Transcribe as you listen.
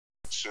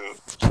to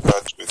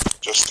start with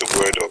just a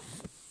word of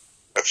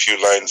a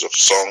few lines of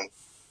song,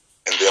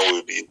 and then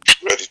we'll be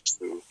ready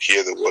to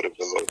hear the word of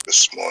the Lord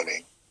this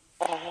morning.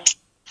 All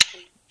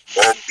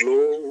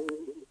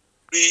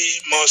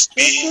glory must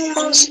be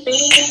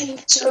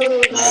to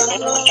the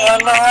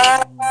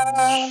Lord.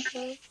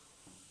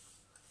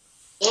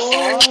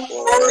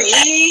 For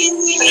He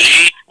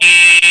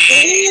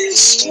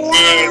is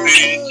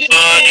worthy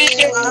of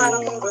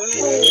our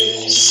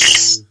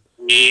praise.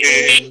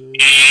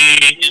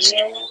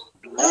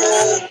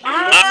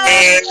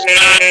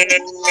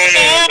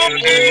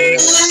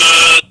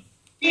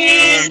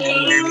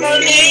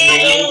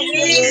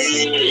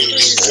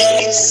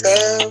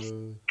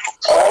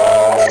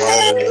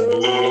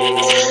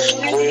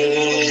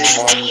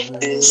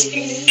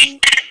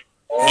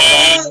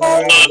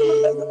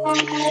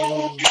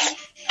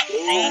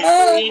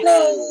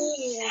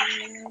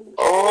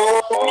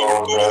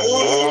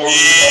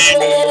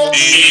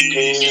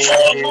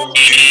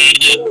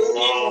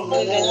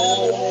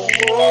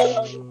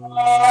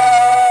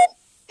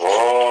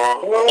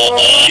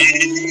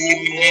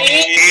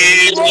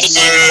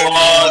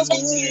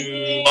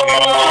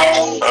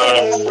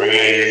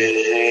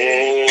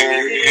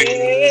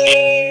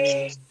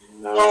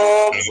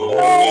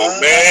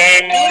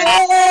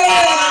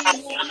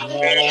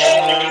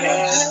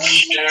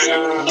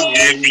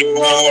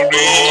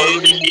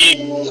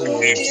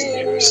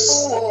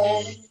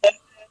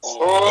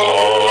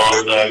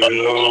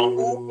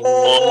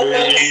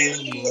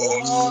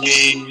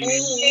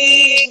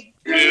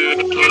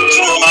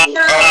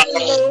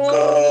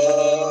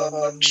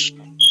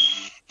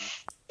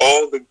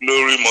 All the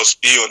glory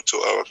must be unto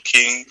our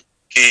King,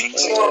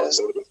 Kings, and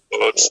Lord of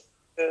Lords,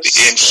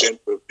 the Ancient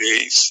of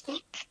Days,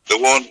 the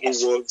one who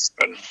was,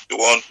 and the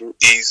one who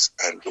is,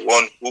 and the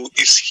one who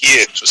is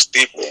here to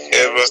stay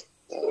forever,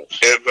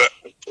 forever,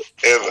 and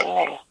forever.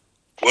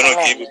 We want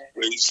to give him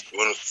praise. We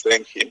want to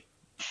thank him.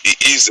 He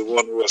is the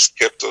one who has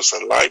kept us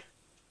alive.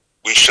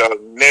 We shall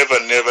never,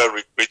 never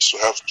regret to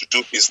have to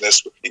do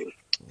business with him.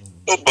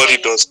 Nobody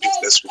does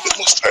business with the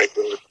Most High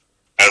God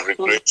and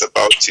regrets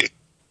about it.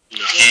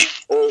 He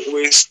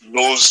always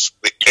knows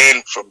the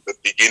end from the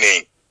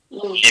beginning.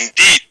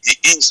 Indeed, he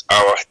is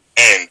our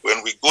end.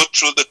 When we go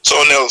through the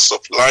tunnels of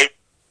life,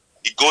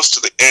 he goes to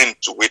the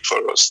end to wait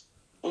for us.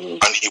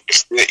 And he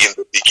was there in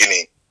the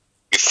beginning.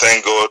 We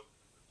thank God.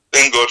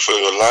 Thank God for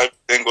your life.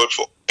 Thank God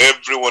for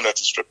everyone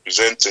that is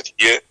represented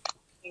here.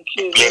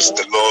 We bless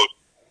the Lord.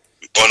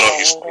 We honor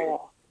his name.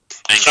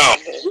 Now,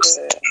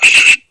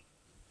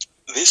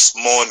 this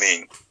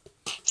morning,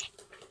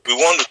 we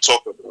want to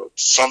talk about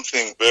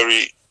something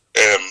very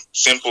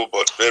simple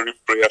but very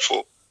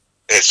prayerful.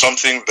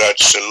 Something that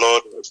the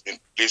Lord has been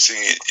placing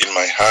in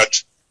my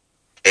heart.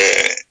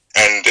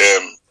 And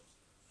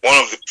one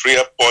of the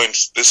prayer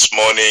points this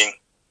morning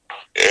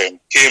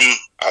came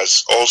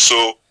as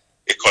also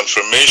a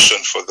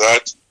confirmation for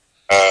that.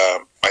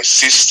 My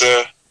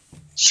sister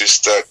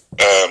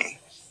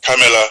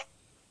Camilla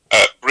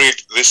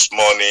prayed this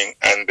morning,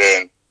 and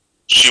then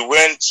she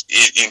went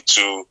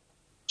into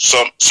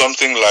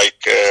something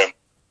like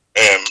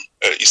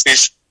it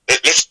says,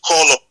 let's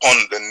call upon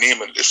the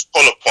name and let's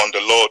call upon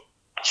the Lord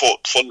for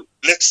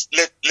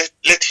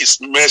let his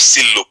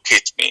mercy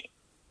locate me.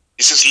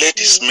 He says, let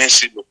his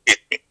mercy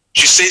locate me.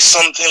 She says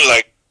something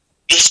like,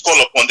 let's call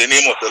upon the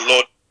name of the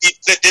Lord.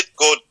 Let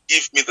God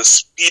give me the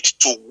speed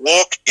to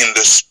walk in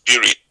the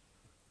Spirit.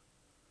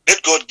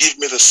 Let God give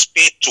me the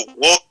speed to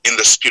walk in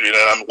the Spirit.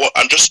 And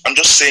I'm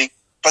just saying,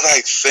 Father,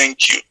 I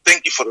thank you.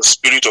 Thank you for the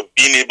spirit of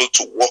being able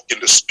to walk in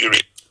the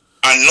Spirit.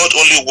 And not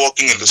only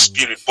walking in the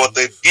Spirit, but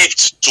the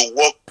gift to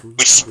walk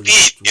with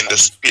speed in the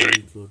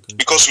Spirit.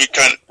 Because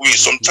we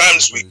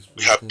sometimes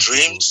have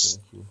dreams,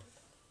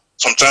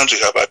 sometimes we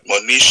have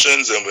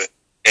admonitions, and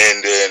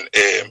then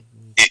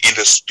in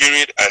the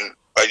Spirit, and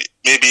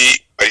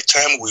maybe by the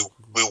time we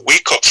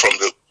wake up from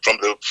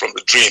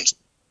the dreams,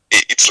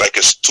 it's like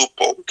a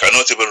stupor. We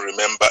cannot even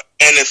remember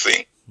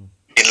anything.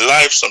 In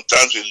life,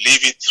 sometimes we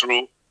live it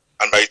through,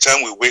 and by the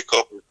time we wake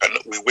up,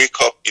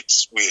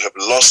 we have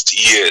lost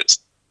years,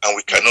 and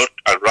we cannot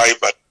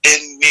arrive at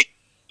any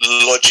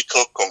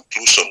logical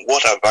conclusion.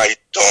 What have I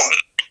done?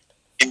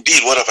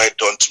 Indeed, what have I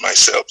done to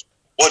myself?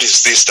 What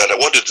is this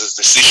what is this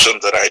decision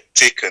that I had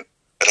taken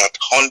that had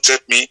haunted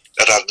me,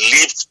 that had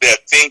lived there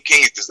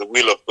thinking it is the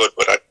will of God,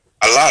 but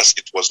alas,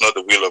 it was not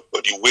the will of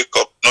God. You wake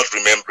up not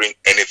remembering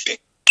anything.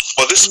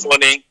 For this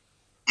morning,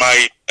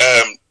 my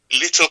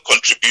little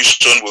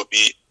contribution will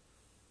be,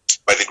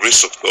 by the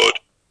grace of God,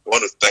 I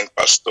want to thank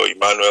Pastor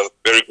Emmanuel,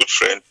 very good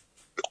friend.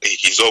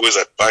 He's always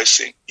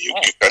advising. You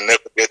can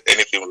never get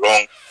anything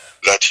wrong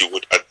that he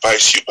would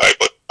advise you by,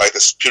 but by the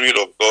Spirit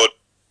of God,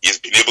 he's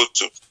been able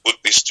to put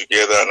this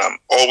together, and I'm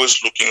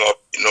always looking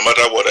up, no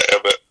matter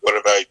whatever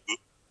I do,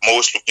 I'm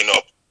always looking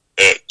up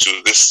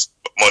to this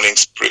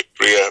morning's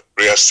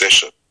prayer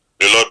session.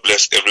 The Lord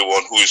bless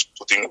everyone who is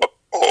putting up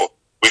or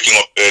waking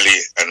up early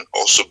and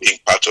also being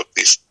part of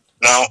this.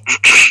 Now,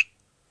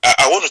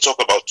 I want to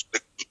talk about the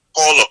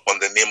call upon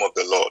the name of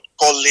the Lord,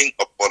 calling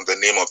upon the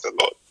name of the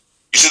Lord.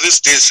 You see, these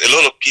days, a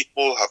lot of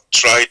people have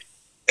tried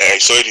I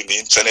saw it in the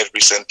internet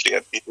recently,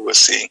 and people were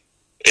saying,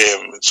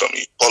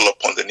 you call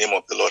upon the name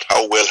of the Lord.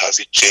 How well has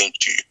it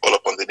changed you? You call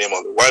upon the name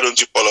of the Lord. Why don't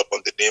you call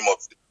upon the name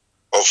of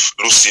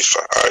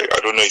Lucifer? I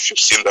don't know if you've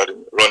seen that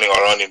running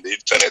around in the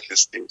internet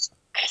these days.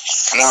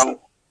 Now,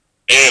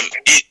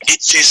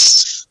 it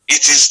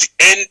is the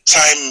end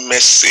time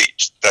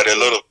message that a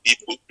lot of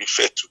people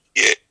prefer to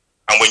hear.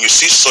 And when you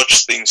see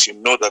such things, you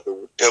know that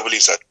the devil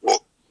is at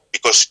work,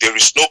 because there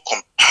is no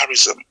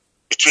comparison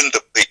between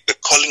the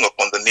calling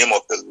upon the name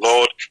of the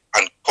Lord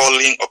and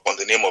calling upon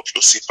the name of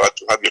Lucifer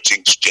to have your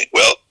things changed.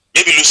 Well,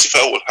 maybe Lucifer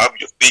will have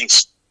your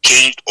things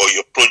changed or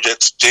your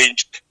projects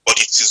changed, but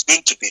it is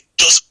going to be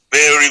just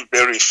very,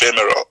 very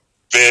ephemeral,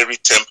 very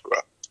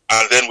temporal.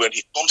 And then when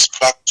he comes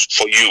back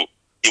for you,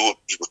 he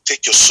will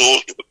take your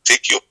soul, he will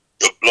take your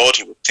blood,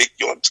 he will take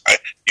your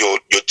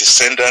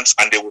descendants,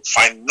 and they will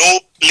find no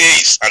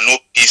place and no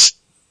peace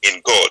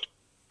in God.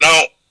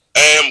 Now,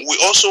 we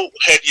also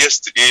heard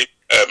yesterday,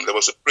 there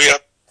was a prayer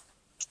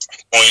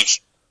point,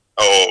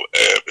 or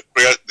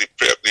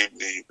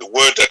the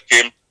word that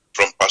came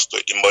from Pastor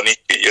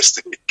Imonike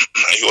yesterday.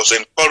 He was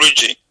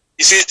encouraging.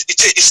 He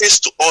says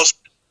to us,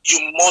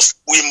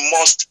 we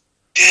must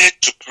dare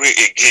to pray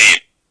again.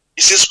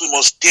 He says we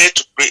must dare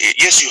to pray.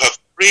 Yes, you have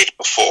prayed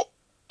before,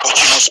 but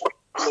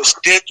you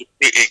must dare to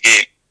pray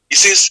again. He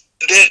says,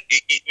 then,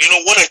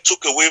 what I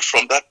took away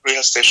from that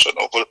prayer session,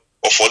 or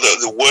for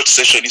the word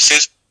session, he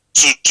says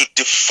to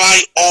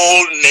defy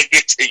all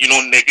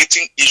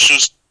negating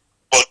issues,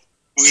 but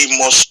we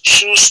must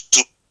choose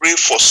to pray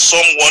for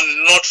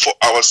someone, not for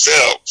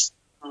ourselves.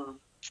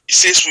 He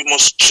says we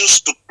must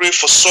choose to pray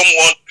for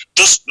someone.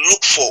 Just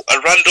look for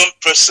a random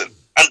person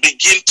and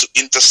begin to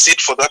intercede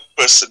for that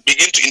person.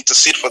 Begin to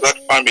intercede for that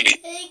family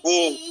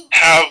who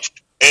have,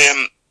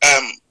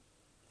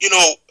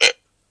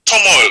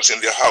 turmoils in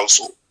their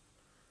household.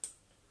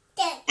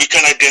 We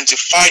can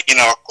identify in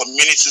our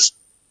communities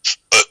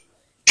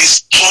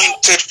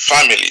disjointed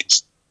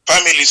families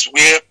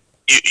where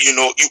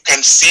you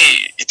can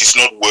see it is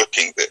not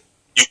working there.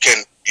 You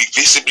can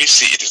visibly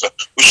see it is not.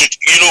 We should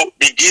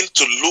begin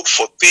to look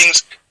for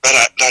things that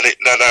are not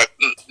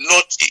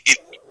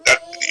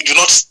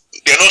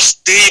they're not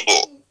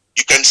stable.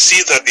 You can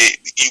see that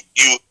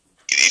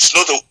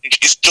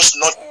it's just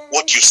not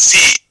what you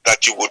see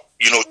that you would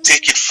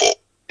take it for.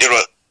 There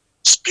are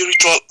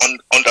spiritual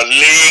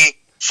underlying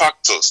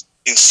factors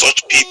in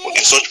such people,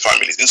 in such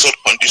families, in such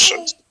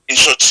conditions, in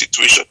such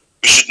situations.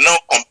 We should now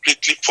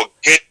completely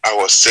forget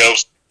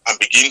ourselves and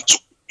begin to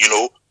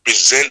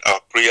present our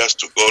prayers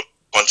to God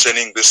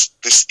concerning these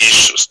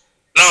issues.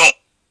 Now,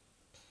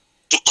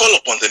 to call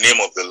upon the name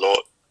of the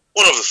Lord,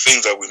 one of the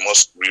things that we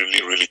must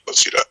really, really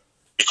consider,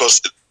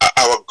 because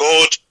our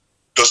God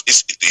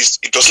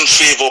doesn't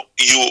favor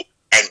you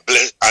and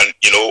bless and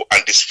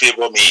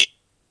disfavor me.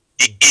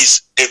 He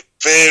is a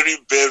very,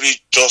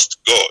 very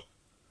just God.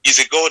 He's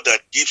a God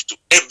that gives to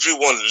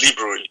everyone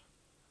liberally.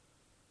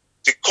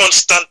 He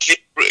constantly,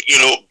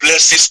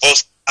 blesses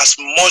us as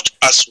much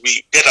as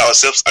we get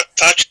ourselves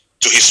attached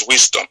to his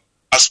wisdom,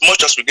 as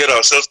much as we get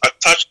ourselves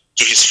attached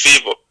to his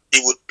favor.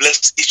 He would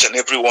bless each and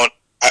every one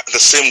the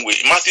same way.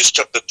 Matthew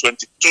chapter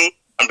 22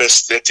 and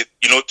verse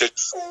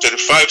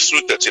 35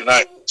 through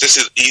 39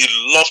 says he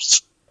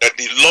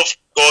loved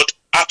God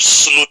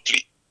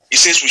absolutely. He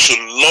says we should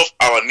love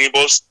our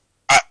neighbors,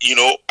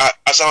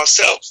 as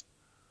ourselves.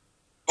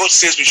 God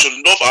says we should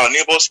love our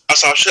neighbors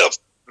as ourselves.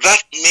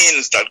 That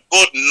means that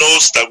God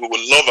knows that we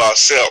will love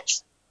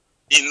ourselves.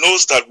 He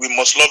knows that we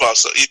must love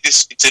ourselves.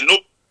 It's a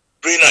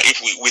no-brainer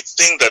if we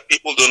think that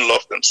people don't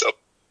love themselves.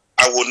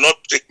 I will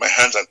not take my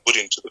hands and put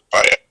into the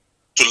fire.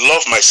 To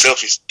love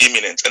myself is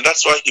imminent. And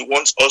that's why he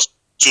wants us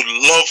to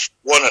love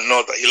one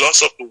another. He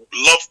wants us to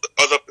love the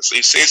other person.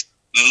 He says,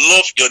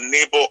 love your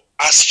neighbor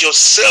as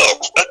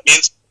yourself. That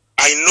means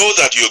I know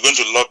that you're going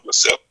to love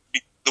yourself.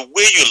 The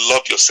way you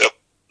love yourself,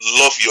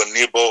 love your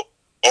neighbor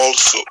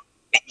also.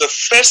 The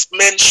first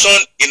mention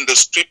in the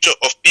scripture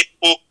of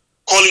people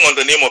calling on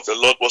the name of the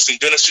Lord was in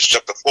Genesis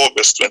chapter 4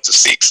 verse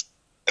 26.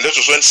 And that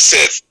was when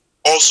Seth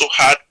also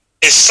had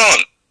a son,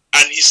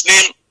 and his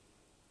name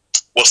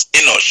was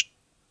Enosh.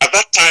 At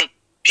that time,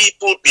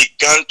 people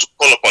began to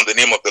call upon the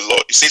name of the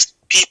Lord. It says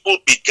people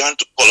began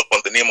to call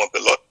upon the name of the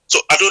Lord. So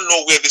I don't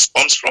know where this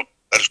comes from,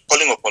 that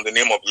calling upon the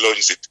name of the Lord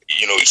is a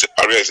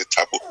barrier, is a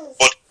taboo.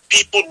 But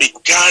people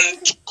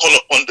began to call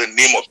upon the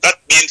name of. That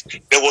means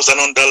there was an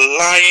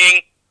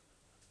underlying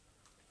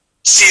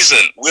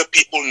season where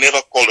people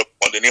never called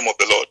upon the name of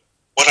the Lord.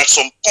 But at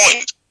some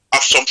point,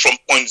 from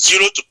point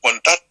zero to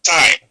point that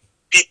time,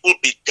 people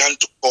began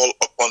to call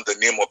upon the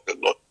name of the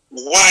Lord.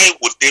 Why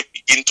would they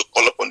begin to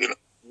call upon the Lord?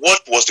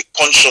 What was the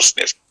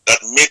consciousness that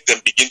made them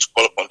begin to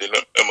call upon the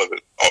name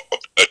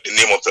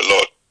of the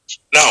Lord?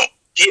 Now,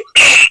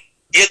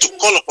 here to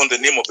call upon the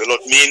name of the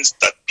Lord means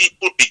that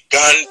people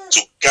began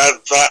to gather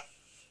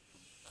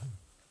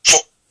for,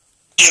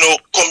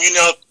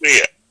 communal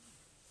prayer,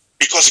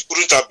 because it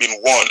couldn't have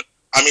been one.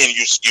 I mean,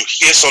 you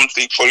hear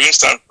something, for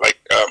instance, like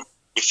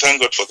we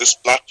thank God for this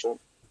platform.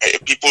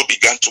 People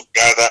began to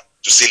gather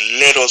to say,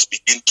 let us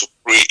begin to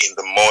pray in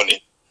the morning.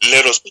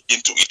 let us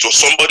begin to. It was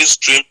somebody's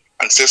dream,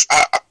 and says,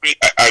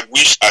 I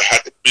wish I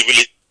had the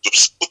privilege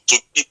to put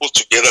people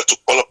together to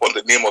call upon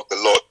the name of the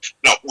Lord.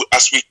 Now,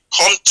 as we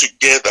come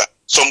together,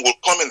 some will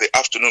come in the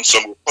afternoon,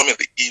 some will come in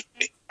the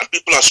evening, and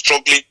people are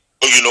struggling,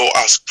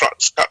 are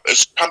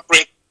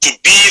scampering to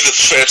be the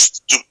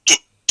first to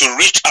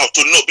reach out,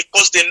 to know,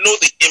 because they know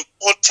the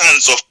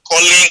importance of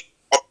calling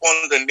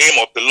upon the name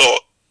of the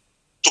Lord.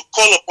 To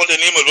call upon the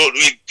name of the Lord,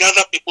 we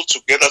gather people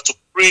together to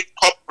pray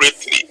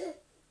corporately.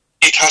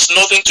 It has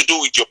nothing to do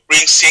with your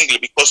praying singly,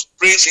 because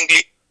praying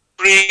singly,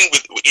 praying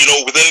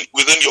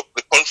within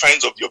the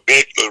confines of your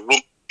bed, your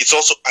room, it's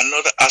also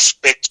another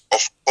aspect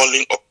of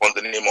calling upon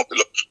the name of the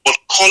Lord. But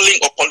calling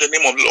upon the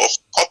name of the Lord,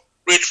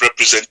 corporate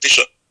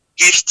representation,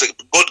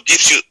 God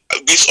gives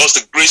us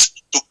the grace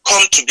to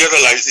come together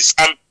like this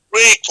and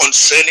pray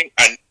concerning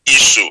an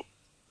issue.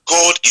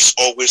 God is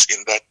always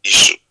in that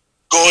issue.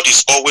 God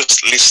is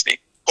always listening.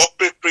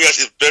 Corporate prayers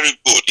is very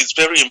good. It's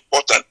very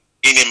important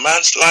in a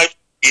man's life,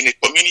 in a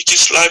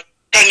community's life.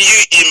 Can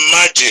you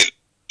imagine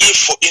if,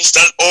 for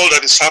instance, all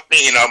that is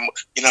happening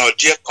in our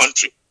dear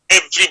country,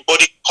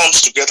 everybody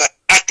comes together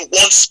at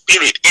one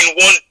spirit, in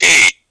one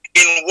day,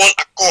 in one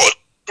accord,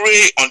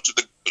 pray unto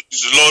the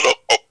Lord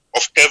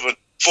of heaven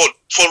for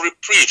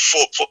reprieve,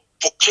 for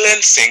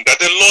cleansing, that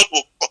the Lord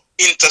will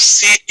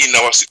intercede in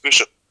our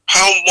situation.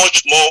 How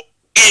much more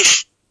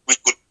if we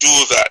could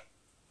do that?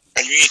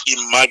 Can you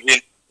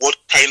imagine what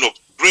kind of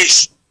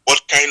grace,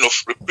 what kind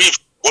of reprieve,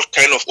 what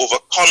kind of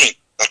overcoming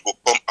that will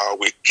come our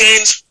way?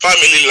 Cain's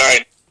family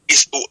line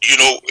is,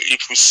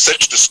 if we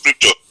search the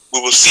scripture,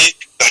 we will see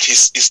that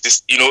his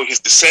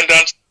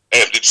descendants,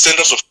 the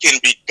descendants of Cain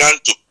began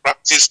to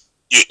practice,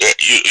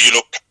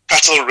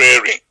 cattle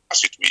rearing,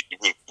 as it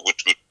would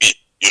be,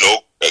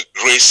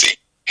 grazing,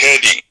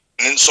 herding,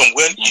 and then some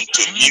went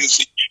into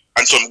music,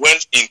 and some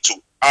went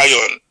into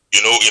iron,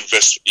 in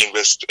verse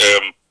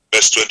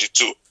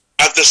 22.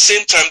 At the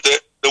same time, the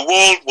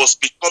world was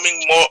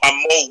becoming more and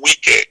more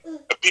wicked.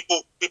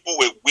 People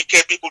were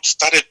wicked. People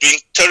started doing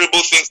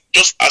terrible things,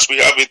 just as we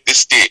have it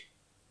this day.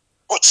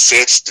 But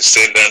Seth's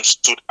descendants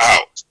stood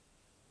out.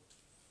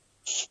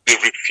 They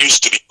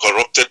refused to be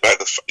corrupted by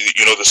the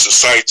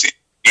society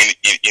in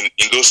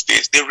those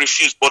days. They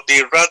refused, but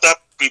they rather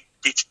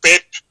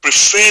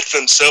preferred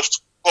themselves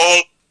to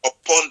call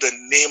upon the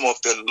name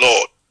of the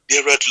Lord.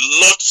 There are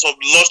lots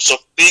of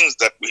things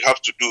that we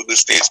have to do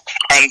these days,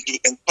 and to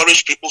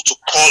encourage people to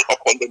call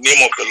upon the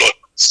name of the Lord,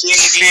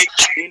 singly,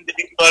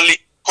 individually,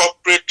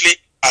 corporately,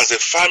 as a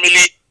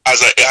family,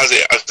 as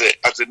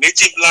a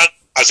native land,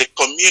 as a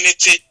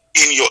community,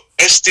 in your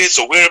estates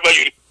or where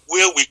we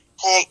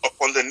call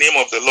upon the name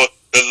of the Lord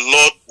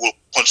will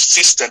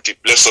consistently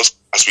bless us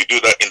as we do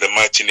that in the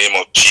mighty name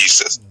of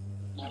Jesus,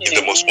 in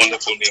the most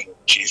wonderful name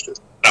of Jesus.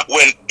 Now,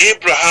 when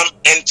Abraham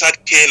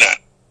entered Canaan,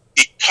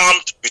 he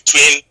camped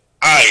between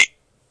Ai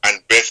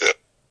and Bethel,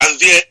 and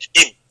there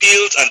he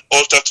built an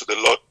altar to the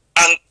Lord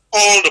and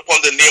called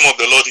upon the name of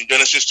the Lord in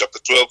Genesis chapter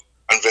 12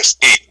 and verse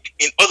 8.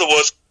 In other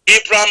words,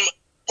 Abraham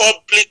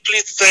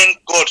publicly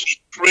thanked God.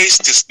 He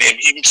praised his name.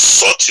 He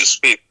sought his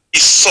faith. He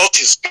sought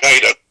his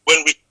guidance.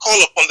 When we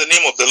call upon the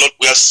name of the Lord,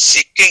 we are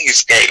seeking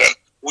his guidance.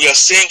 We are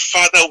saying,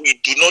 Father, we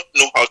do not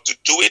know how to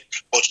do it,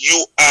 but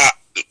you are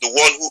the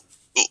one who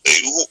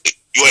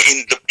you are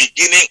in the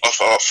beginning of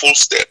our full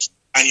steps,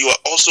 and you are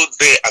also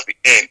there at the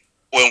end.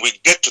 When we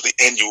get to the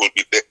end, you will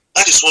be there.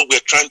 That is what we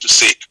are trying to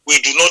say. We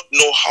do not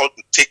know how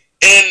to take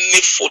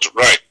any foot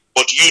right,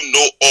 but you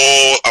know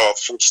all our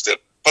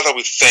footsteps. Father,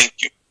 we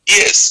thank you.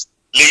 Yes,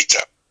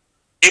 later,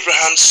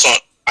 Abraham's son,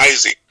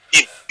 Isaac,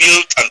 he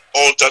built an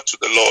altar to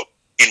the Lord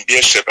in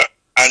Beersheba,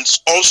 and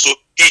also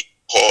he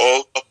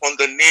called upon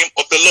the name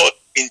of the Lord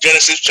in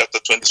Genesis chapter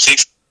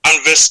 26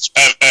 and verse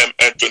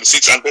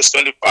 26 and verse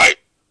 25.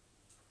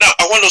 Now,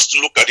 I want us to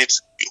look at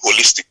it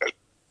holistically.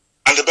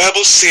 And the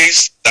Bible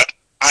says that,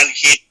 and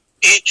he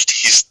pitched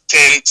his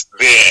tent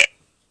there.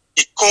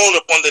 He called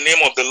upon the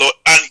name of the Lord,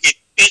 and he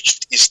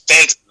pitched his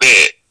tent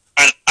there.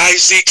 And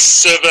Isaac's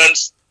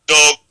servants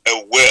dug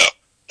a well.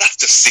 That's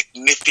the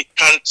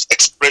significant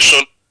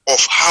expression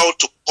of how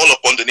to call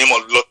upon the name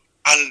of the Lord,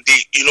 and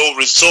the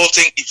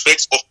resulting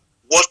effects of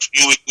what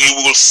you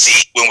will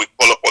see when we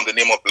call upon the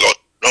name of the Lord.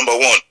 Number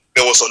one,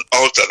 there was an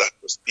altar that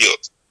was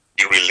built.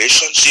 A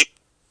relationship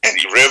and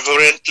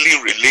irreverently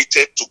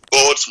related to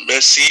God's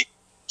mercy,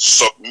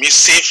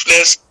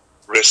 submissiveness,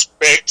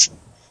 respect,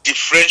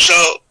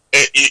 differential,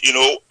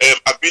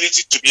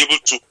 ability to be able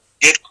to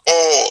get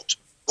awed.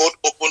 God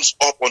opens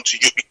up unto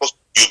you because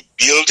you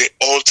build an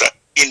altar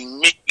in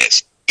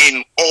meekness,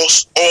 in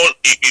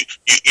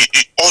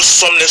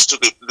awesomeness to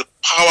the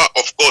power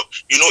of God.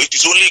 It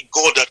is only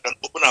God that can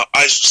open our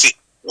eyes to say,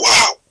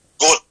 wow,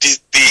 God did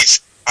this.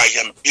 I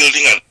am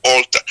building an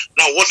altar.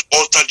 Now, what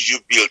altar do you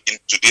build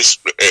into this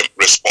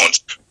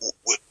response?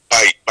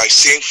 By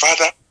saying,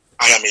 Father,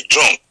 I am a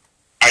drunk.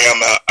 I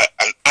am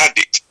an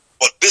addict.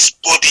 But this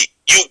body,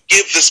 you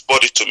gave this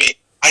body to me.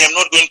 I am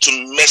not going to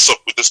mess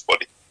up with this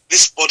body.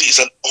 This body is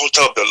an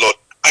altar of the Lord.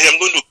 I am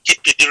going to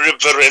keep it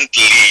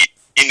irreverently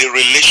in a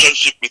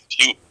relationship with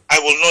you. I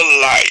will not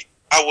lie.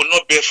 I will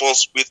not bear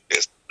false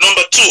witness.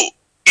 Number 2,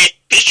 he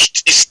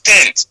pitched his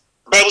tent.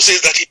 The Bible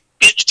says that he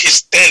pitched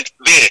his tent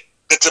there.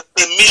 There's a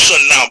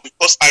permission now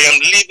because I am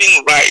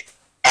living right.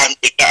 I'm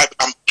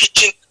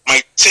pitching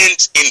my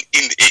tent in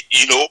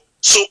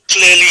so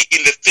clearly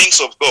in the things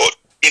of God,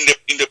 in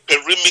the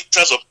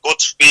perimeters of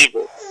God's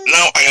favor.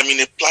 Now I am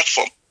in a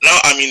platform. Now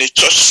I'm in a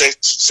church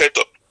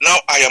setup. Now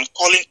I am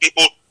calling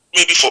people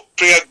maybe for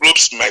prayer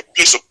groups, my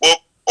place of work,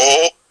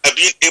 or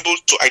being able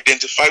to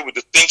identify with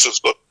the things of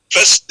God.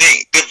 First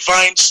thing,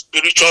 divine,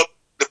 spiritual,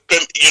 the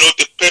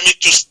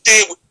permit to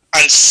stay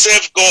and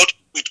serve God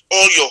with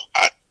all your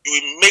heart. You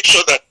will make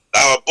sure that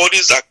our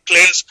bodies are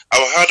cleansed,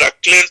 our heart are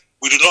cleansed.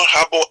 We do not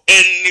harbor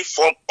any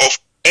form of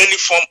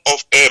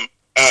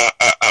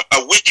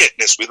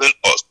wickedness within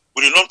us.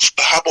 We do not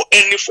harbor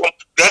any form.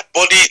 That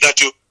body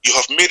that you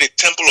have made a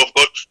temple of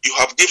God, you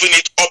have given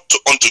it up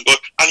unto God,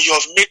 and you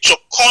have made sure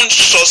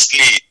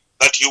consciously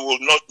that you will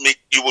not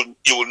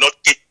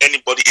keep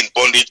anybody in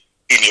bondage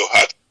in your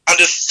heart. And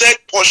the third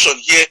portion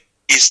here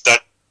is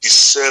that the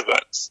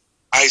servants,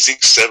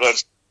 Isaac's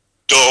servants,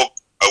 dug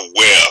a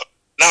well.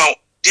 Now,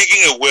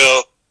 digging a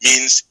well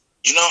means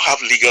you now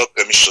have legal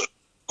permission.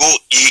 Go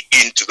ye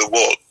into the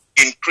world,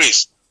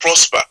 increase,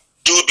 prosper,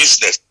 do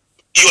business.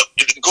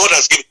 God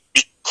has given,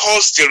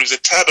 because there is a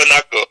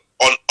tabernacle,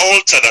 an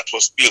altar that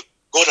was built.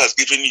 God has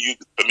given you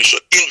the permission.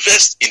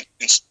 Invest in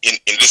this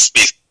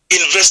space.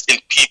 Invest in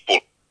people.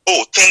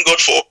 Oh, thank God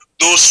for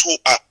those who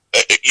are,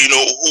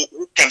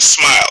 who can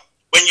smile.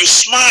 When you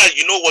smile,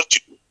 you know what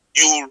you do?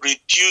 You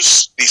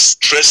reduce the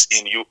stress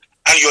in you,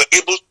 and you are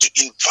able to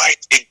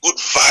invite a good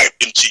vibe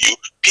into you.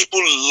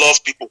 People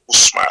love people who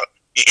smile.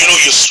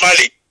 You're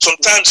smiling.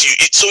 Sometimes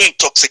it's so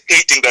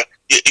intoxicating that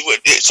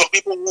some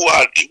people who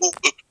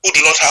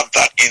do not have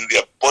that in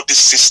their body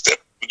system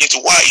begin to,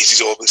 why is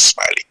he always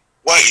smiling?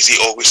 Why is he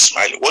always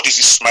smiling? What is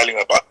he smiling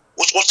about?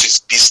 What's his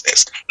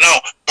business?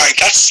 Now, by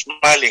that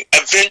smiling,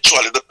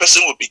 eventually the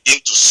person will begin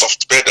to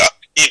soft pedal.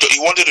 He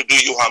wanted to do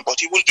you harm, but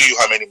he won't do you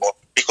harm anymore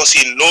because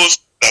he knows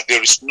that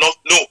there is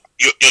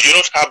you're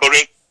not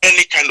harboring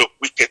any kind of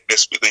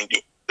wickedness within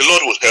you. The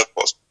Lord will help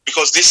us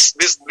because these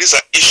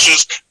are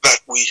issues that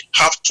we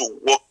have to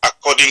work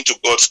according to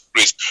God's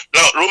grace.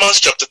 Now, Romans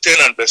chapter 10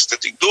 and verse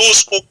 30,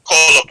 those who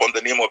call upon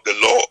the name of the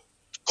Lord,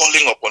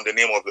 calling upon the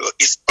name of the Lord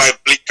is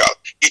biblical.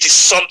 It is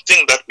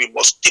something that we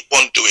must keep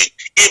on doing.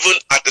 Even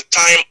at the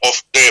time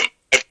of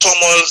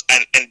turmoils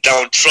and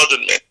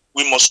downtroddenment,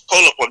 we must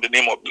call upon the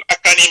name of the Lord. I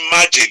can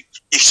imagine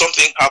if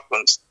something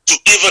happens to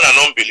even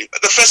an unbeliever.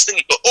 The first thing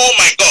you go, oh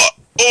my God,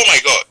 oh my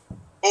God,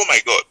 oh my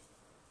God,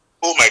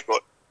 oh my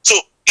God.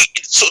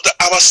 So that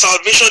our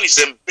salvation is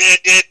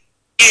embedded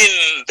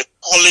in the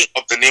calling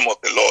of the name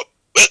of the Lord.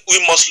 Well, we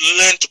must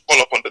learn to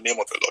call upon the name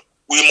of the Lord.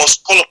 We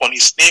must call upon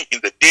his name in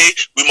the day.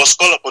 We must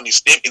call upon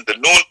his name in the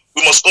noon.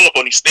 We must call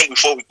upon his name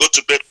before we go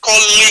to bed.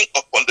 Calling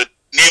upon the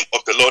name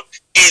of the Lord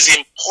is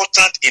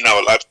important in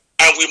our lives,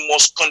 and we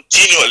must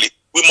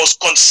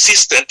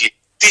consistently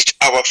teach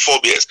our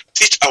forebears,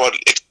 teach our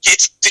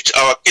kids,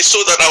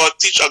 so that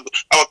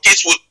our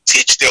kids will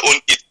teach their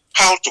own kids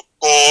how to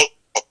call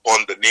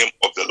upon the name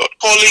of the Lord.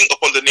 Calling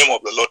upon the name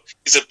of the Lord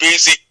is a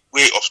basic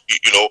way of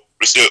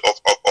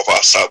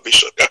our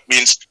salvation. That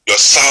means you're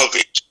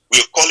salvaged. We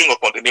are calling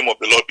upon the name of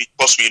the Lord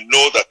because we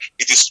know that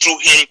it is through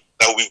him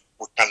that we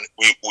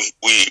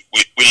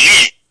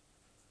live.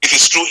 It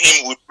is through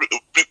him we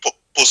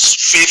propose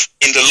faith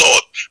in the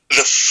Lord.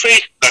 The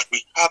faith that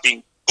we have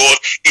in God,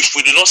 if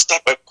we do not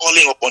start by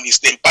calling upon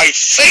his name by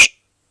faith,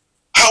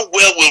 how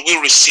well will we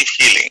receive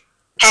healing?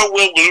 How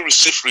well will we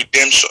receive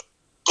redemption?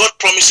 God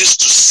promises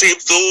to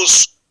save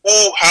those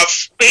who have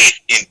faith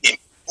in him,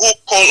 who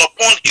call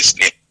upon his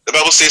name. The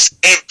Bible says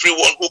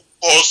everyone who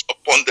calls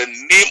upon the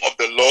name of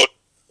the Lord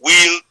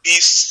will be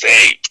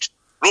saved.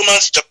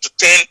 Romans chapter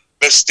 10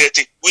 verse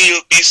 30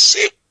 will be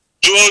saved.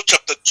 Joel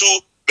chapter 2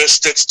 verse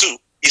 32,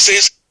 he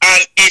says,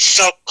 and it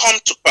shall come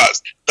to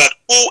pass that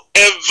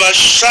whoever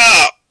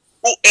shall,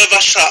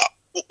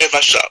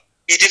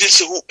 he didn't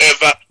say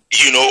whoever,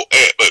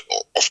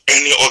 of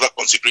any other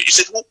consideration. He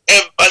said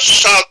whoever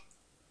shall,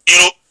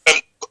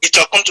 it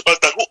shall come to pass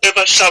that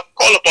whoever shall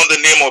call upon the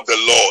name of the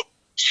Lord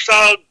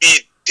shall be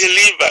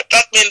delivered.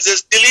 That means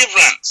there's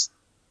deliverance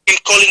in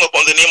calling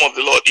upon the name of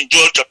the Lord in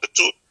Joel chapter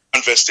 2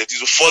 and verse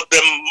 32. For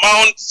in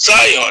Mount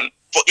Zion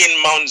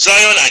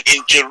and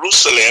in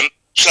Jerusalem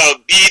shall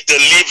be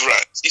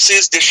deliverance. He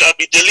says there shall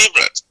be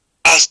deliverance,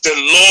 as the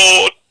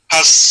Lord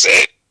has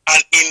said,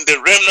 and in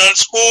the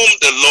remnants whom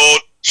the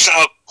Lord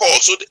shall call.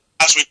 So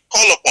as we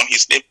call upon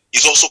his name,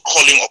 he's also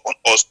calling upon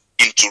us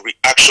into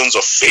reactions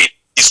of faith.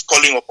 He's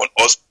calling upon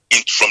us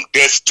from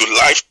death to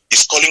life.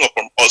 He's calling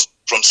upon us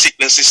from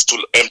sicknesses to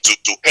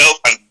health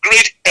and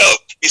great health.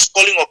 He's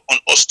calling upon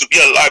us to be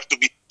alive,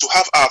 to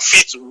have our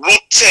feet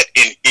rooted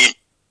in him.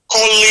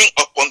 Calling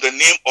upon the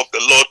name of the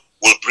Lord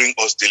will bring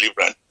us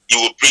deliverance. He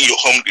will bring your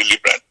home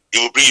deliverance. He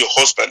will bring your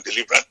husband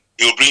deliverance.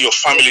 He will bring your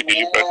family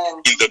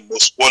deliverance in the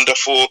most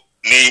wonderful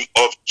name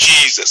of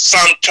Jesus.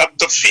 Psalm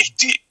chapter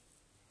 50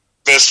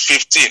 verse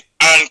 15.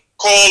 And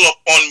call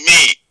upon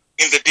me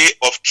in the day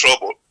of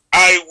trouble.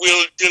 I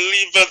will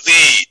deliver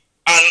thee,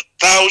 and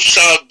thou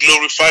shalt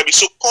glorify me.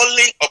 So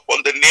calling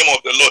upon the name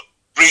of the Lord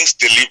brings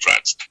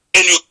deliverance.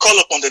 And you call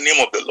upon the name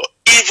of the Lord,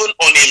 even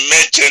on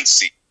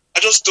emergency. I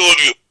just told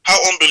you how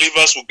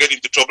unbelievers will get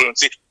into trouble and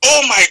say,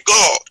 oh my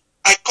God,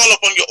 I call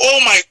upon you,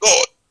 oh my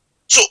God.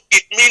 So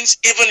it means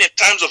even in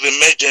times of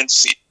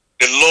emergency,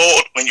 the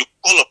Lord, when you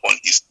call upon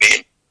his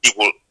name, he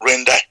will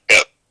render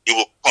help. He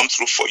will come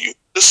through for you.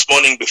 This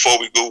morning, before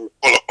we go, we'll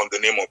call upon the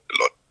name of the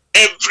Lord.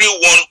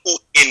 Everyone who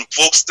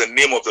invokes the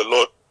name of the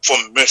Lord for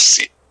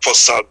mercy, for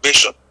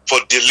salvation, for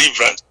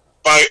deliverance,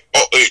 by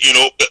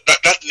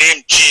that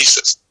name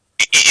Jesus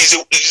is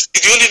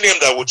the only name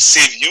that would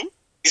save you.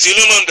 Is the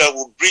only one that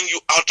will bring you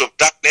out of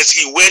darkness.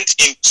 He went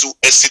into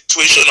a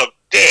situation of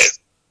death.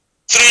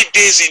 3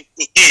 days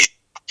into it,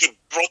 he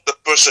brought the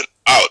person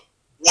out.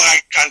 Why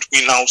can't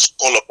we now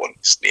call upon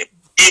his name?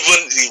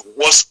 Even the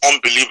worst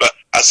unbeliever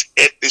has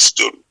heard this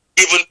story.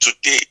 Even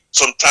today,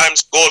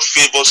 sometimes God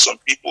favors some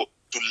people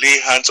to lay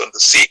hands on the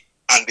sick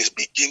and they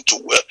begin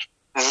to well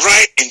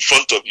right in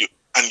front of you,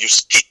 and you're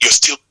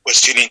still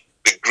questioning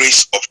the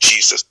grace of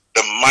Jesus,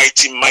 the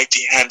mighty,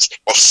 mighty hands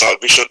of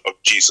salvation of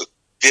Jesus.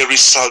 There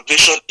is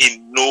salvation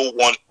in no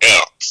one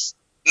else.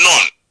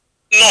 None.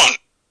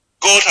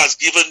 God has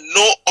given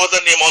no other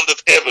name on the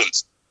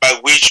heavens by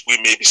which we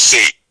may be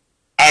saved.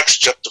 Acts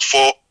chapter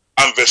 4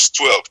 and verse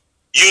 12.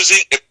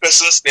 Using a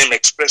person's name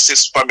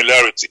expresses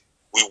familiarity.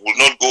 We will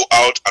not go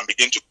out and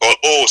begin to call,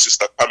 oh,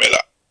 Sister Pamela.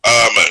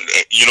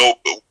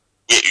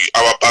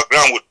 Our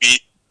background would be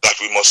that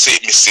we must say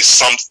Mrs.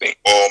 Something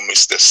or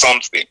Mr.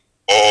 Something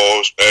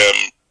or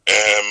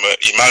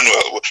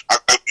Emmanuel.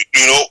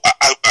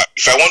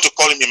 If I want to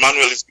call him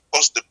Emmanuel, it's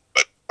because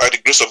by the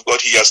grace of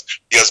God he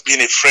has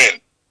been a friend,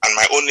 and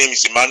my own name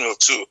is Emmanuel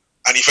too.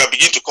 And if I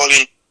begin to call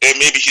him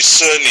maybe his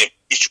surname,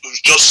 it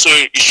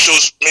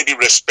shows maybe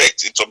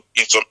respect in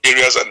some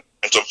areas and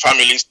some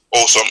families,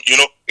 or some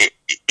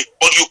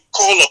but you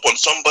call upon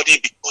somebody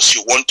because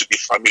you want to be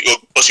familiar,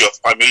 because you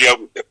are familiar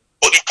with them.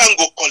 But you can't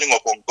go calling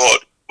upon God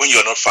when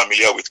you're not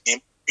familiar with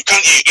him.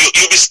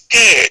 You'll be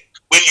scared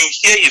when you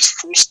hear his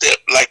footstep,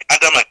 like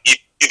Adam and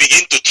Eve. You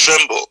begin to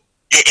tremble.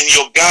 You're in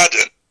your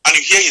garden and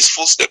you hear his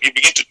footstep, you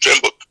begin to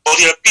tremble. But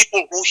there are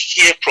people who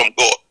hear from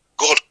God.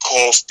 God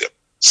calls them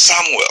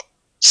Samuel,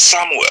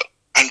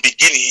 and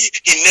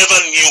he never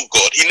knew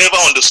God. He never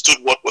understood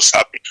what was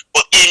happening.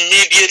 But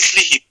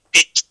immediately he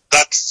picked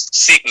that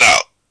signal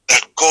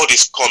that God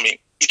is coming.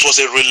 It was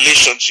a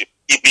relationship.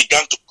 He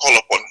began to call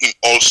upon him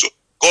also.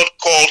 God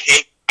called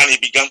him and he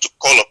began to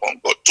call upon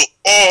God. To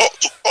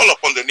call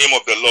upon the name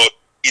of the Lord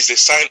is a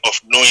sign of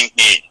knowing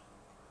him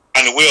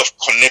and a way of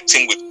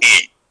connecting with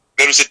him.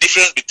 There is a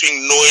difference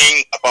between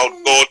knowing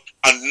about God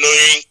and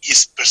knowing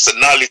his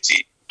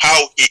personality,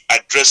 how he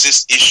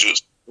addresses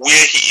issues,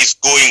 where he is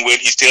going when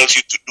he tells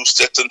you to do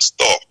certain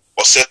stuff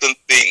or certain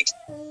things.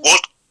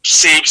 What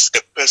saves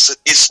a person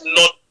is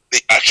not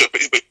the action,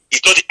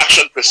 it's not the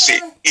action per se.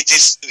 It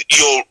is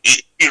your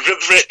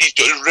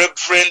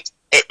irreverent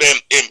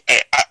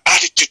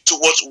attitude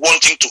towards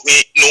wanting to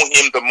know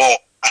him the more,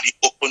 and he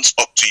opens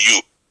up to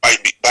you. By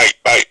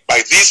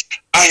this,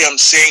 I am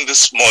saying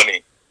this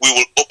morning, we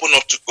will open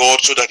up to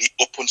God so that he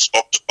opens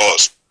up to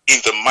us in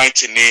the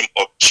mighty name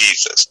of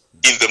Jesus,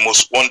 in the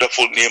most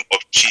wonderful name of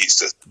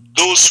Jesus.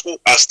 Those who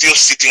are still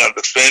sitting on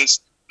the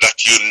fence, that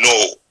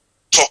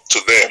talk to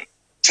them.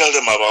 Tell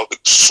them about the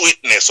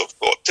sweetness of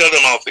God. Tell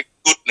them about the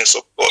goodness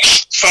of God.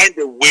 Find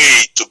a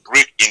way to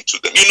break into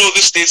them.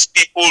 These days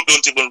people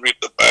don't even read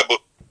the Bible.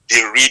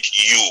 They read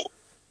you.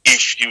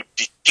 If you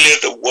declare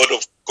the word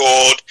of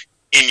God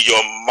in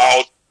your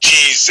mouth,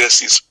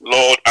 Jesus is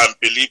Lord, and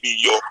believe in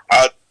your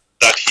heart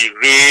that he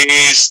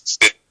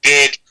raised the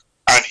dead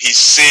and he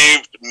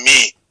saved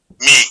me,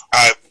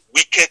 a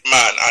wicked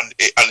man and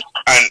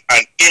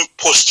an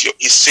imposture.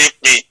 He saved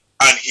me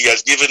and he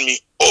has given me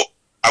hope.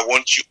 I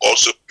want you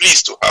also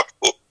please to have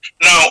hope.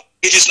 Now,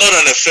 it is not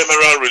an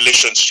ephemeral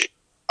relationship.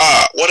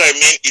 What I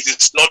mean is,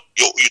 it's not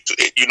you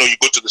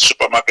go to the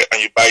supermarket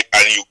and you buy it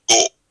and you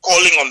go.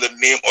 Calling on the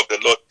name of the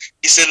Lord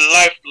is a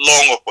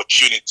lifelong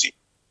opportunity.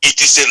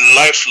 It is a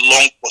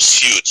lifelong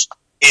pursuit.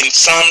 In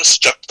Psalms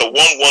chapter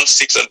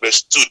 116 and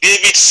verse 2,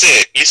 David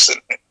said,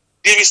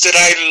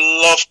 I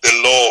love the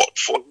Lord,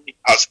 for he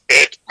has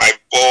heard my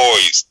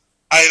voice.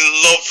 I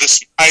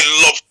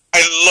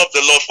love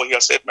the Lord, for he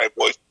has heard my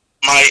voice.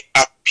 My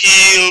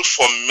appeal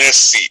for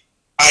mercy.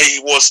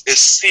 I was a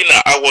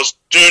sinner. I was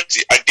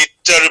dirty. I did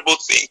terrible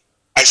things.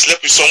 I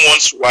slept with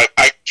someone's wife.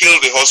 I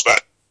killed the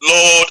husband.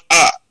 Lord,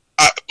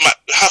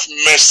 have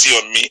mercy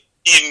on me.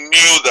 He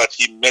knew that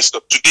he messed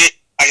up. Today,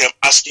 I am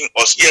asking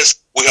us, yes,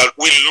 we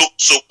look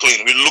so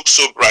clean, we look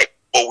so bright,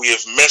 but we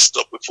have messed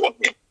up before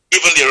him.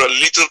 Even there are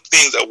little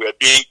things that we are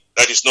doing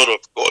that is not of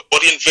God.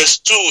 But in verse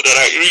 2 that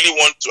I really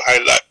want to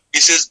highlight,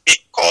 it says,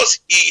 because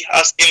he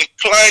has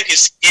inclined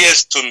his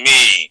ears to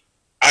me,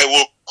 I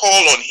will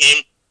call on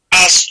him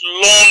as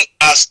long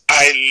as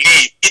I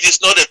live. It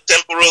is not a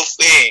temporal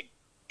thing.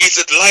 It's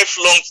a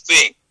lifelong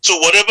thing. So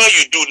whatever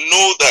you do,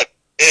 know that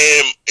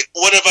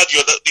whatever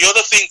the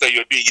other things that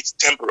you're doing, it's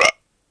temporal.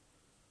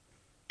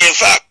 In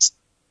fact,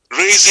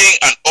 raising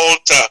an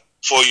altar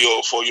for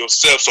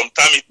yourself,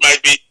 sometimes it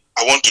might be,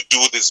 I want to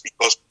do this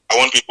because I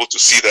want people to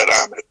see that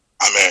I'm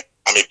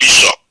a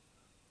bishop,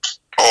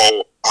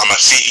 or I'm a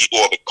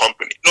CEO of a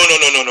company. No.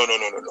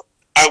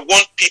 I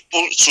want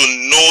people to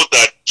know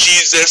that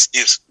Jesus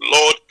is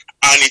Lord,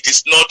 and it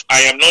is not,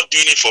 I am not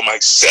doing it for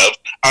myself.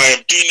 I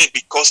am doing it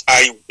because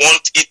I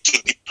want it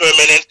to be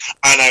permanent,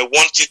 and I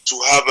want it to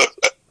have a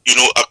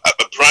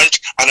branch,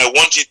 and I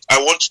want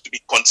it to be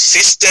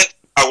consistent.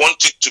 I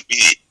want it to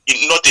be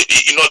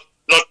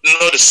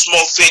not a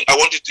small thing. I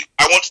want it to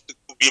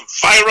be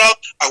viral.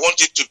 I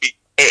want it to be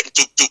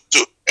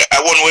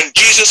I want, when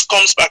Jesus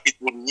comes back, it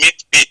will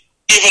meet me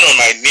even on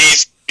my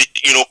knees,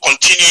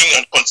 continuing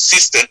and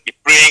consistently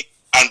praying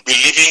and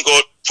believing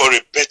God for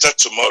a better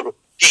tomorrow.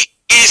 He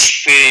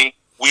is saying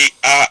we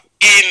are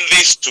in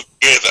this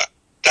together.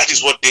 That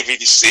is what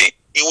David is saying.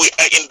 We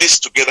are in this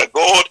together.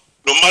 God,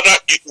 no matter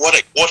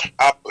what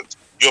happens,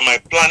 you're my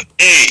plan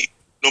A.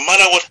 No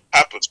matter what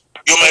happens,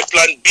 you're my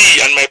plan B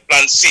and my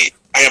plan C.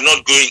 I am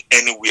not going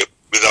anywhere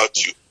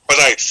without you.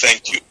 Father, I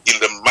thank you in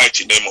the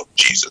mighty name of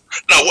Jesus.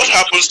 Now, what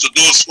happens to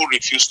those who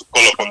refuse to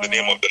call upon the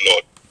name of the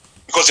Lord?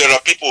 Because there are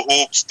people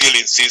who still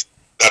insist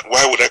that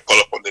why would I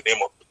call upon the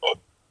name of the Lord?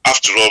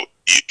 After all,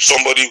 if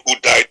somebody who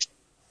died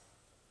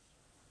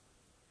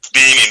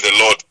being in the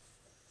Lord,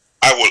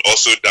 I will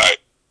also die.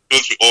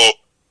 Don't we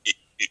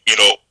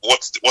all,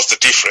 what's the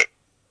difference?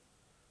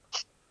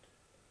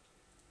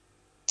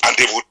 And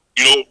they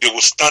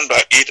would stand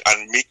by it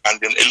and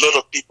then a lot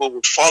of people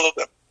would follow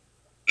them.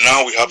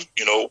 Now we have,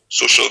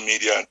 social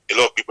media, and a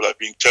lot of people are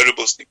doing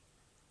terrible things.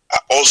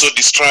 Are also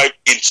described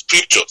in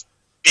scriptures.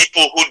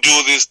 People who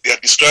do this, they are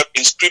described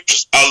in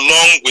scriptures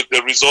along with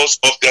the results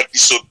of their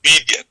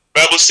disobedience.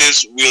 The Bible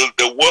says, will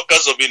the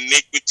workers of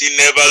iniquity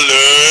never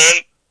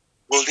learn?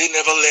 Will they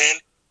never learn?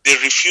 They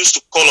refuse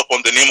to call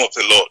upon the name of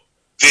the Lord.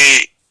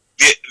 They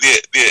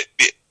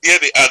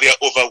are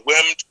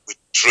overwhelmed with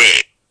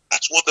dread.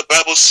 That's what the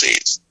Bible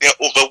says. They are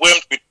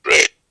overwhelmed with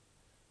dread,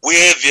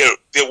 where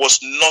there was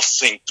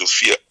nothing to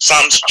fear.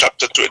 Psalms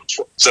chapter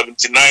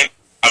 79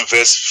 and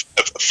verse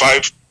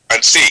 5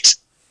 and 6.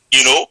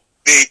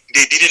 They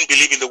didn't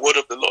believe in the word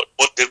of the Lord,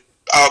 but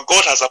our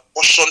God has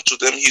apportioned to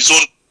them his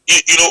own,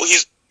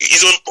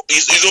 his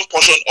own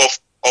portion of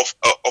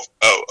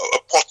a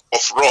pot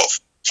of wrath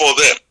for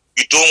them.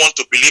 You don't want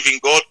to believe in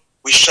God?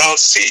 We shall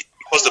see,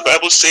 because the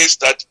Bible says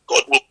that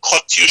God will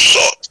cut you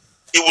short.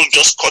 He will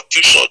just cut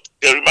you short.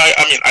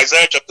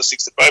 Isaiah chapter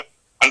 65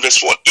 and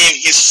verse 1. In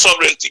his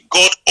sovereignty,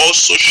 God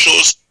also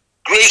shows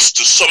grace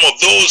to some of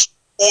those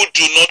who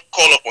do not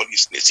call upon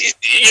his name.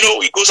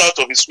 He goes out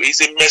of his way.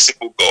 He's a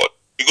merciful God.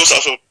 He goes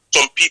out of,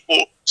 some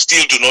people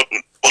still do not,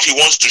 but he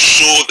wants to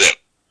show them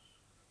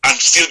and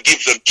still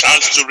give them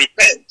chance to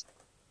repent.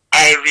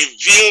 I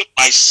revealed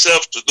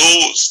myself to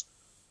those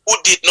who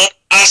did not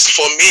ask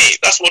for me.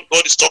 That's what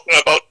God is talking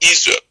about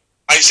Israel.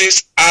 And he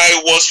says,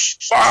 I was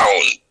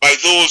found by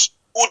those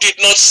who did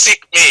not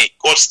seek me.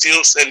 God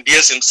still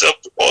endears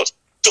himself to us,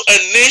 to a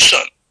nation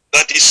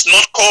that is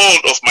not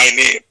called of my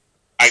name.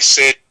 I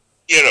said,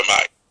 here am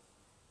I,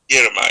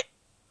 here am I,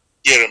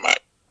 here am I.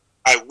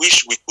 I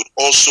wish we could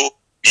also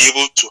be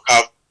able to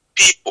have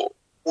people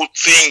who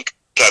think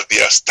that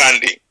they are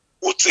standing,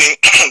 who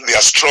think they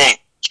are strong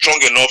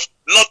enough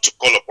not to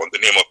call upon the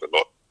name of the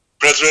Lord.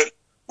 Brethren,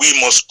 we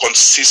must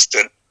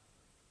consistently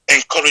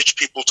encourage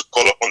people to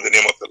call upon the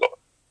name of the Lord.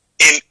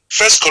 In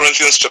 1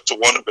 Corinthians chapter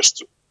 1 and verse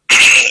 2,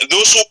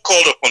 those who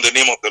called upon the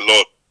name of the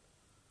Lord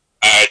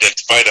are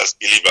identified as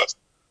believers.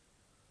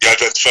 They are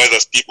identified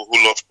as people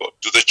who love God.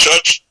 To the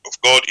church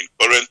of God in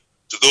Corinth,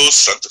 to those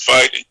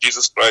sanctified in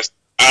Jesus Christ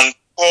and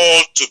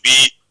called to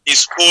be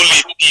his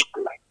holy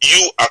people.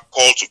 You are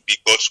called to be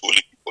God's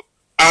holy people.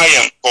 I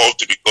am called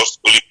to be God's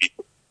holy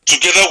people.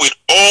 Together with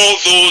all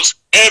those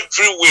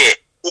everywhere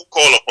who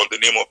call upon the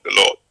name of the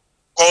Lord.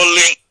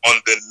 Calling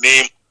on the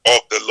name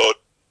of the Lord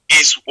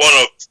is one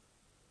of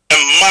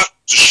a mark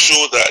to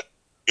show that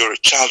you're a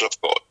child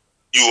of God.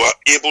 You are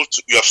able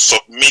to, you have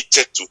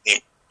submitted to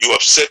him. You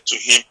have said to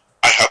him,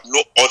 I have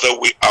no other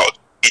way out.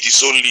 It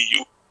is only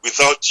you.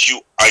 Without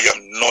you, I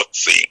am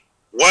nothing.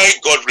 Why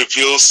God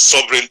reveals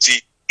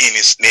sovereignty in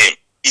his name?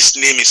 His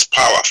name is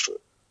powerful.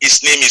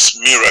 His name is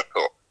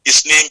miracle.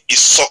 His name is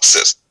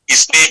success.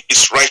 His name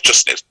is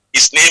righteousness.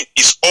 His name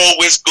is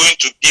always going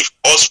to give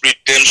us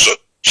redemption.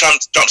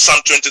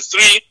 Psalm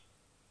 23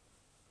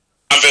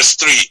 and verse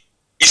 3.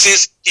 He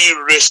says, he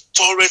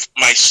restoreth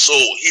my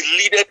soul. He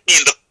leadeth me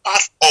in the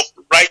path of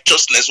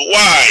righteousness.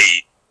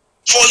 Why?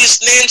 For his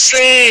name's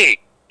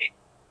sake.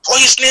 For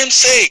his name's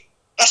sake.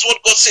 That's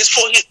what God says.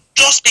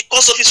 Just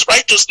because of his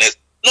righteousness.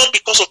 Not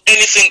because of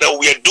anything that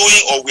we are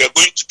doing or we are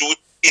going to do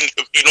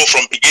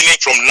from beginning,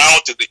 from now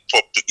to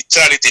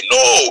eternity.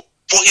 No.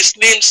 For his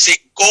name's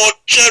sake, God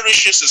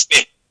cherishes his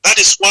name. That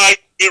is why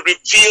he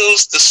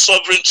reveals the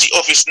sovereignty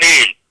of his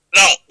name.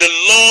 Now, the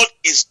Lord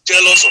is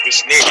jealous of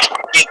his name.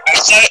 In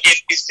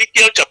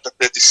Ezekiel chapter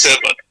 37,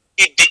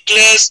 he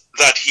declares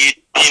that he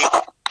had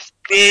been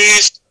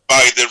praised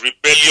by the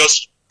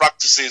rebellious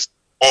practices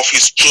of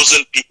his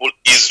chosen people,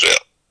 Israel.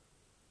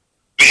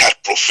 They had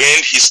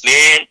profaned his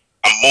name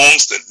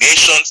amongst the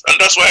nations. And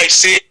that's why I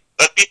say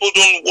that people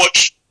don't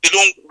watch, they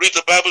don't read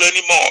the Bible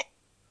anymore.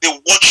 They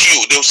watch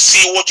you. They'll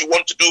see what you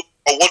want to do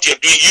or what you're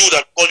doing. You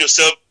that call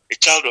yourself a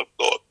child of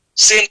God.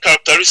 Same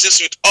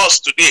characteristics with us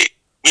today.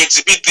 We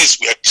exhibit this.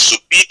 We are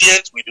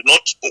disobedient. We do not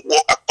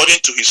walk according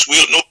to his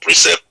will. No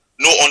precept,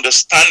 no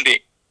understanding.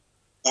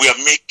 We are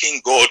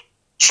making God,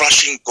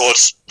 trashing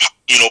God's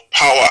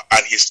power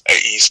and his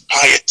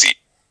piety.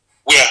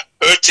 We are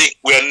hurting.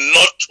 We are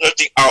not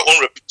hurting our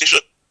own reputation.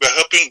 We are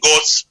helping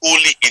God's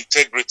holy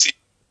integrity.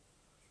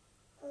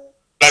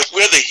 Like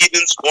where the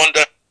heathens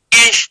wonder,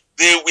 if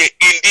they were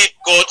indeed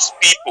God's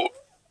people,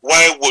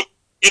 why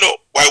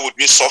would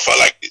we suffer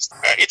like this?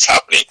 It's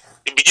happening.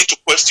 They begin to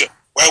question,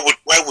 why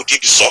would you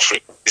be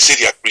suffering? They say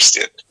they are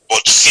Christian,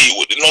 but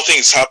see, nothing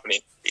is happening.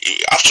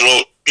 After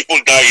all, people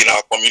die in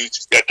our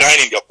communities. They are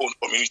dying in their own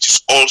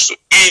communities also.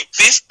 If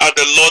these are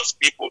the Lord's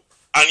people,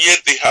 and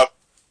yet they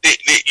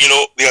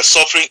are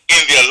suffering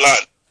in their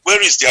land,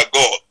 where is their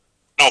God?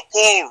 Now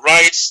Paul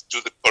writes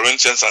to the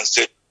Corinthians and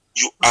said,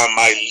 you are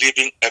my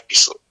living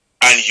epistle,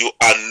 and you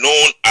are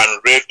known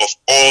and read of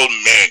all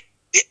men.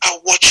 They are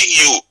watching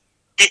you.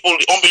 People,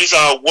 the unbelievers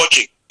are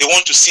watching. They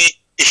want to see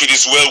if it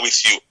is well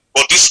with you.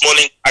 But this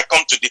morning, I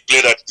come to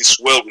declare that it is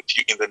well with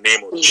you in the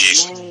name of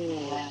Jesus.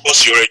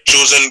 Because you're a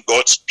chosen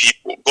God's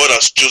people. God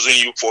has chosen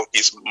you for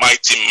his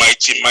mighty,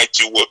 mighty,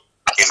 mighty work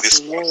in this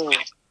world.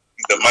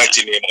 In the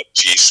mighty name of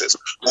Jesus.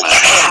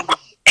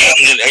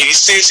 And he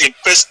says in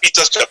 1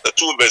 Peter chapter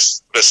 2,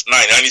 verse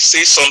 9, and he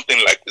says something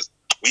like this.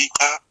 We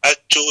are a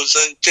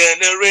chosen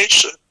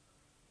generation,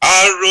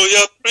 a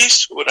royal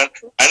priesthood, and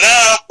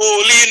a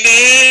holy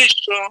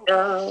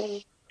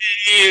nation.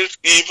 He is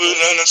given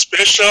a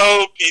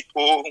special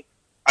people,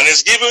 and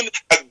is given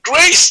a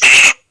grace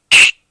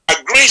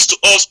to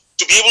us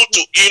to be able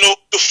to,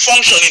 to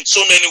function in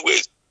so many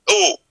ways.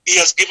 Oh, he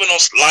has given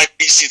us life.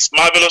 This is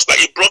marvelous. Like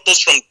he brought us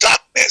from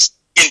darkness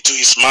into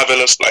his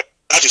marvelous light.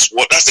 That's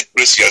the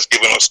grace he has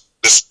given us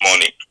this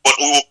morning. But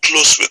we will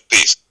close with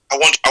this. I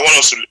want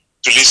us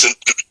to listen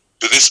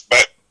to this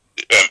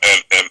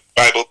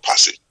Bible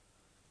passage.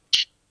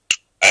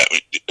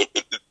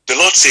 The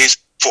Lord says,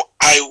 for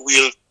I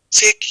will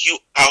take you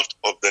out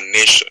of the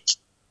nations.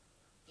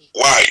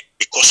 Why?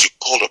 Because you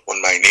called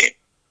upon my name.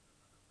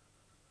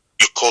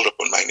 You called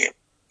upon my name.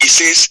 He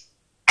says,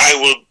 I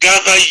will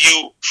gather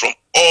you from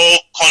all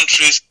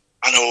countries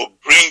and I will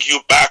bring you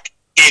back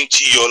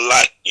into your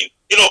land.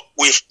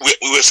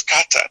 We were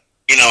scattered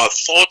in our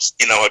thoughts,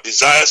 in our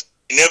desires,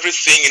 in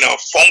everything, in our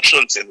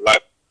functions in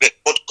life.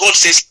 But God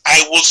says,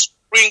 I will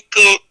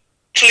sprinkle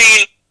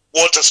clean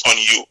waters on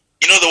you.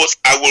 In other words,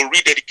 I will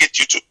rededicate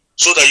you to,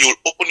 so that you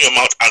will open your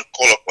mouth and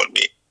call upon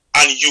me,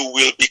 and you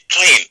will be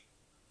clean.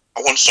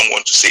 I want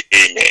someone to say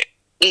amen.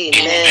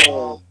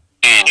 Amen.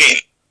 Amen.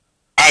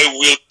 I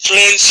will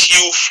cleanse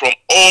you from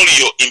all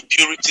your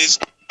impurities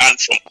and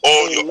from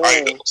all your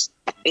idols.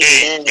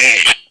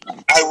 Amen.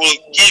 I will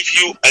give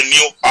you a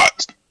new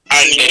heart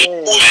and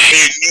put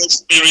a new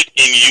spirit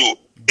in you.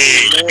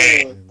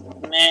 Amen.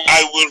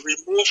 I will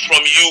remove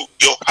from you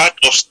your heart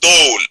of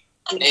stone.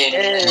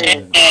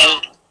 Amen.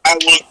 I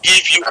will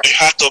give you a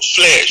heart of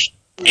flesh.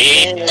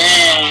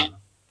 Amen.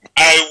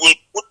 I will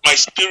put my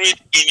spirit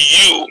in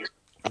you.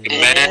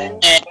 Amen.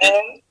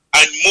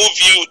 And move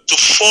you to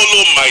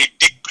follow my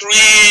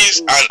decrees,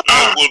 and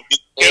I will be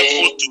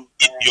careful to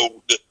keep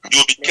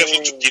you'll be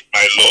careful to keep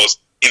my laws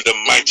in the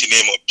mighty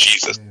name of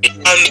Jesus.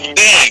 And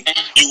then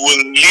you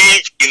will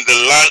live in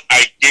the land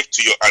I gave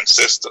to your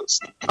ancestors.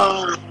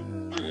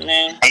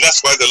 And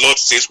that's why the Lord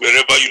says,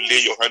 wherever you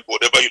lay your hand,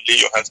 whatever you lay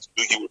your hands to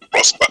do, he will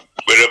prosper.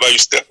 Wherever you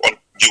step on,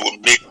 you will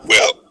make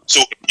well. So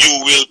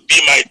you will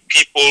be my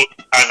people,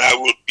 and I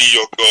will be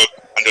your God,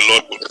 and the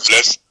Lord will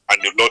bless,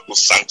 and the Lord will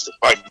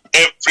sanctify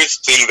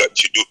everything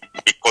that you do,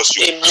 because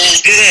you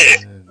dare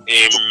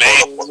to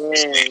call upon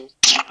his name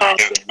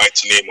in the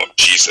mighty name of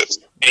Jesus.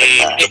 In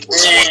the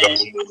most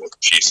wonderful name of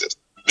Jesus.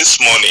 This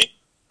morning,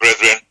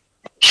 brethren,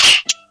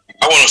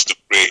 I want us to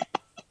pray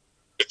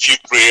a few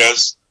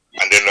prayers,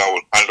 and then I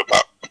will hand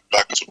over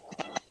back to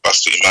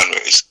Pastor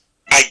Emmanuel.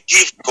 I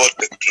give God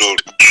the glory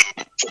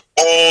for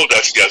all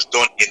that he has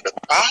done in the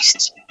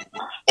past,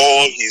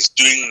 all he's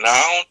doing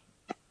now,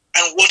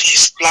 and what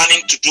he's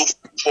planning to do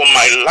for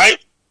my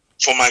life,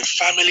 for my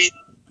family,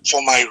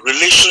 for my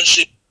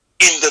relationship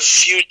in the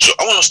future.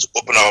 I want us to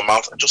open our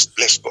mouth and just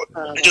bless God.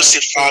 And just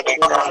say, Father,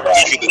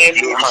 I give you the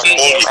glory for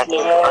all you've done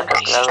for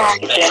us.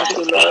 Thank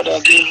you, Lord.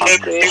 I give you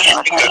praise.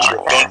 Everything that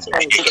you've done for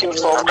me. Thank you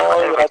for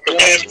more you are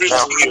doing.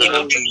 Everything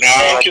you're doing now.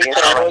 Thank you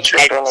for what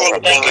I you're call doing.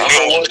 upon Thank the you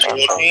name for of what the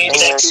you're Lord. doing.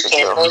 Thank you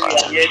for what you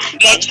are yet to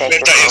do. Much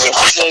better is the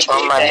Blessed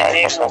be the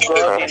name of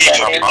God in the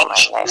name of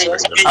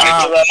Jesus.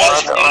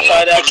 Everlasting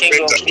Father,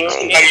 King of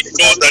glory, I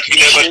know that he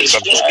never I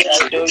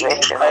disappoints. adore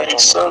you. I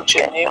exalt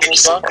your name, O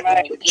God.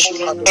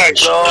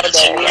 Lord,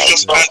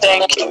 precious hand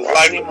Thank the you.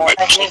 life of my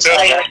children.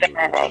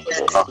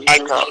 I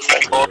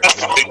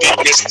did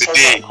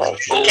yesterday,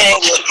 full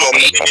of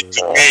meaning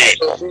today,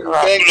 full of meaning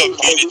in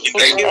the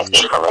future.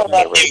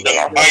 In the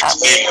mighty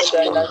name of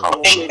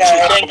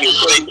Thank you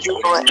for thank you.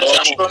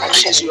 the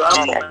promises you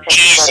have. In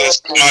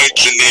Jesus'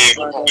 mighty name,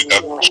 we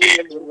have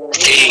prayed.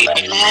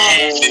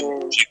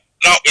 Amen.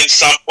 Now, in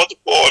Psalm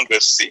 44 and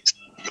verse 6,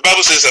 the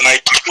Bible says, and I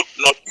put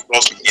not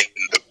trust in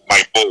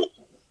my bow.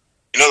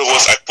 In other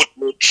words, I put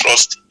no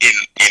trust in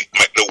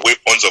the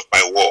weapons of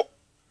my war.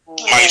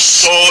 My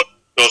sword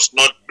does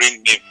not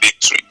bring me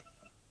victory.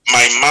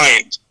 My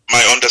mind,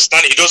 my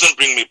understanding, it doesn't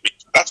bring me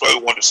victory. That's why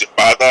we want to say,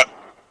 Father,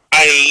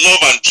 I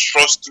love and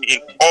trust you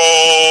in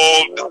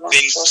all the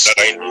things that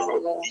I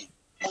do.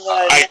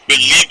 I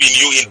believe in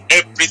you in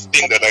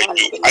everything that I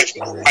do.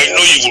 I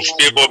know you will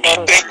favor me.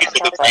 Thank you for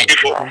the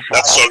favor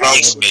that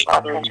surrounds me.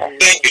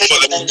 Thank you for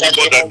the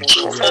favor that is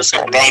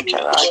around me.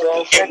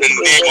 In the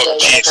name of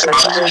Jesus,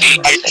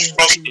 I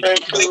trust you.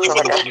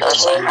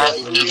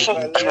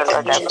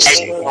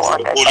 Thank you for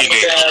the holy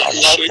name.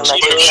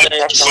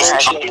 You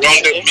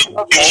surrounded me.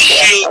 You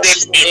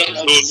shielded me from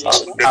those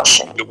that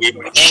took away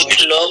my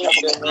shield.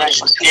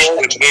 In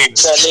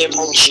the name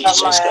of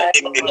Jesus.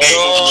 In the name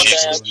of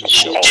Jesus.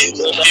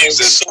 In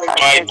Jesus'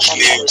 mighty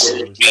name,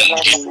 we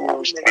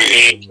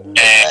pray.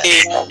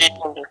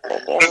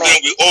 Brethren,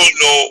 we all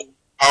know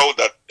how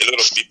that a lot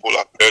of people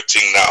are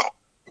hurting now.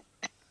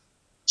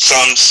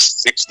 Psalms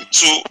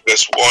 62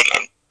 verse 1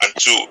 and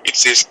 2, it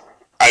says,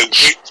 I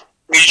wait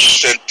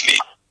patiently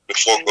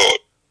before God,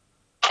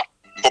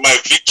 for my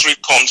victory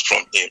comes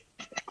from him.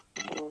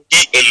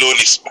 He alone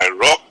is my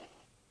rock,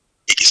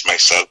 he is my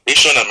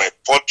salvation and my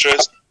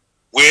fortress,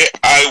 where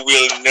I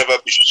will never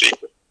be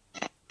shaken.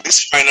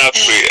 This final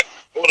prayer,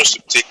 I want us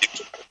to take it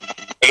to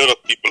a lot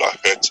of people are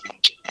hurting.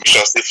 We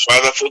shall say,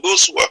 Father, for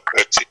those who are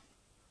hurting,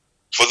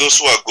 for those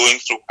who are going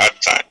through hard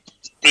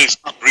times, please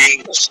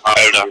bring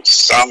a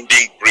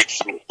resounding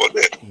breakthrough for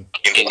them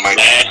in the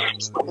mighty name.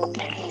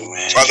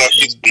 Father,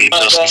 please bring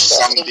us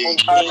resounding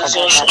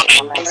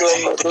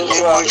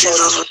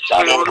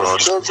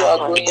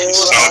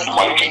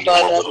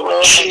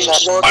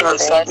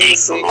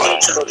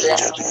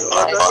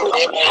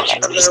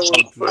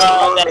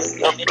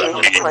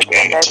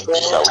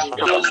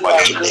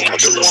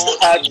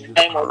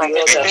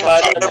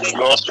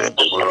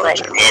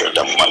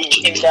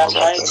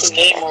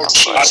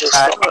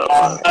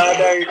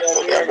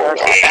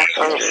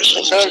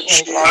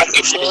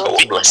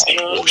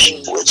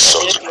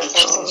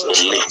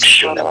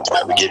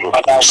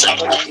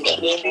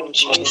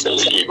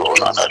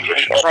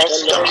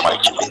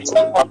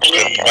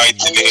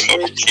mighty name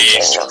of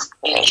Jesus.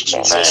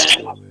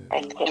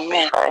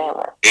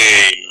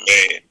 Amen.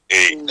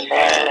 Amen.